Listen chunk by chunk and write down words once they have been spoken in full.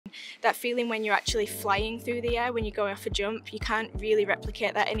that feeling when you're actually flying through the air when you go off a jump, you can't really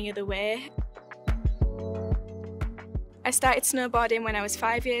replicate that any other way. I started snowboarding when I was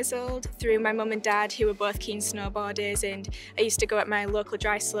 5 years old through my mum and dad, who were both keen snowboarders, and I used to go at my local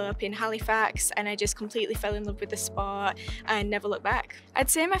dry slope in Halifax, and I just completely fell in love with the sport and never looked back.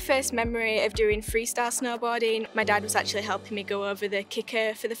 I'd say my first memory of doing freestyle snowboarding, my dad was actually helping me go over the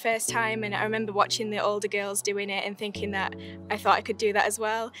kicker for the first time, and I remember watching the older girls doing it and thinking that I thought I could do that as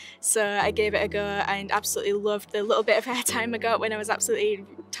well. So I gave it a go and absolutely loved the little bit of airtime I got when I was absolutely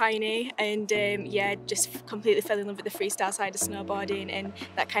tiny, and yeah, just completely fell in love with the freestyle side of snowboarding, and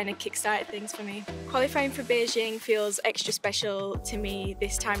that kind of kick-started things for me. Qualifying for Beijing feels extra special to me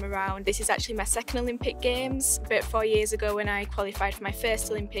this time around. This is actually my second Olympic Games, but 4 years ago when I qualified for my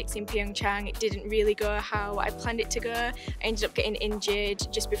first Olympics in Pyeongchang, it didn't really go how I planned it to go. I ended up getting injured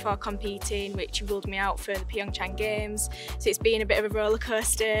just before competing, which ruled me out for the Pyeongchang Games. So it's been a bit of a roller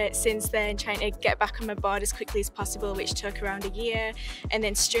coaster since then, trying to get back on my board as quickly as possible, which took around a year, and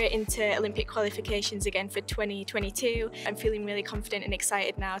then straight into Olympic qualifications again for 2022. I'm feeling really confident and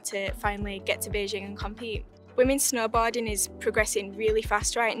excited now to finally get to Beijing and compete. Women's snowboarding is progressing really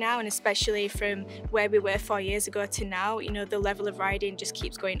fast right now, and especially from where we were 4 years ago to now, you know, the level of riding just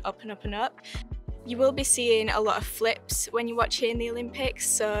keeps going up and up and up. You will be seeing a lot of flips when you're watching the Olympics,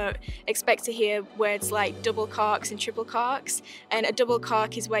 so expect to hear words like double corks and triple corks. And a double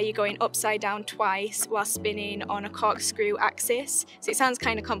cork is where you're going upside down twice while spinning on a corkscrew axis. So it sounds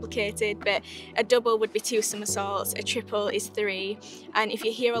kind of complicated, but a double would be 2 somersaults, a triple is 3. And if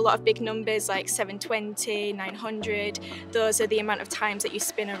you hear a lot of big numbers like 720, 900, those are the amount of times that you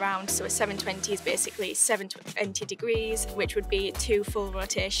spin around. So a 720 is basically 720 degrees, which would be 2 full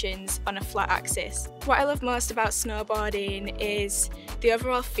rotations on a flat axis. What I love most about snowboarding is the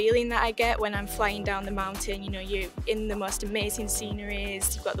overall feeling that I get when I'm flying down the mountain. You know, you're in the most amazing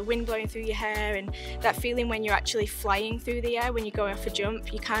sceneries, you've got the wind blowing through your hair, and that feeling when you're actually flying through the air when you go off a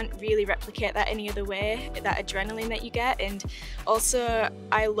jump, you can't really replicate that any other way, that adrenaline that you get. And also,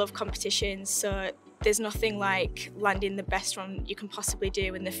 I love competitions, so there's nothing like landing the best run you can possibly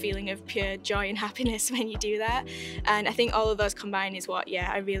do and the feeling of pure joy and happiness when you do that. And I think all of those combined is what, yeah,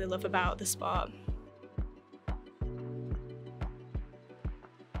 I really love about the sport.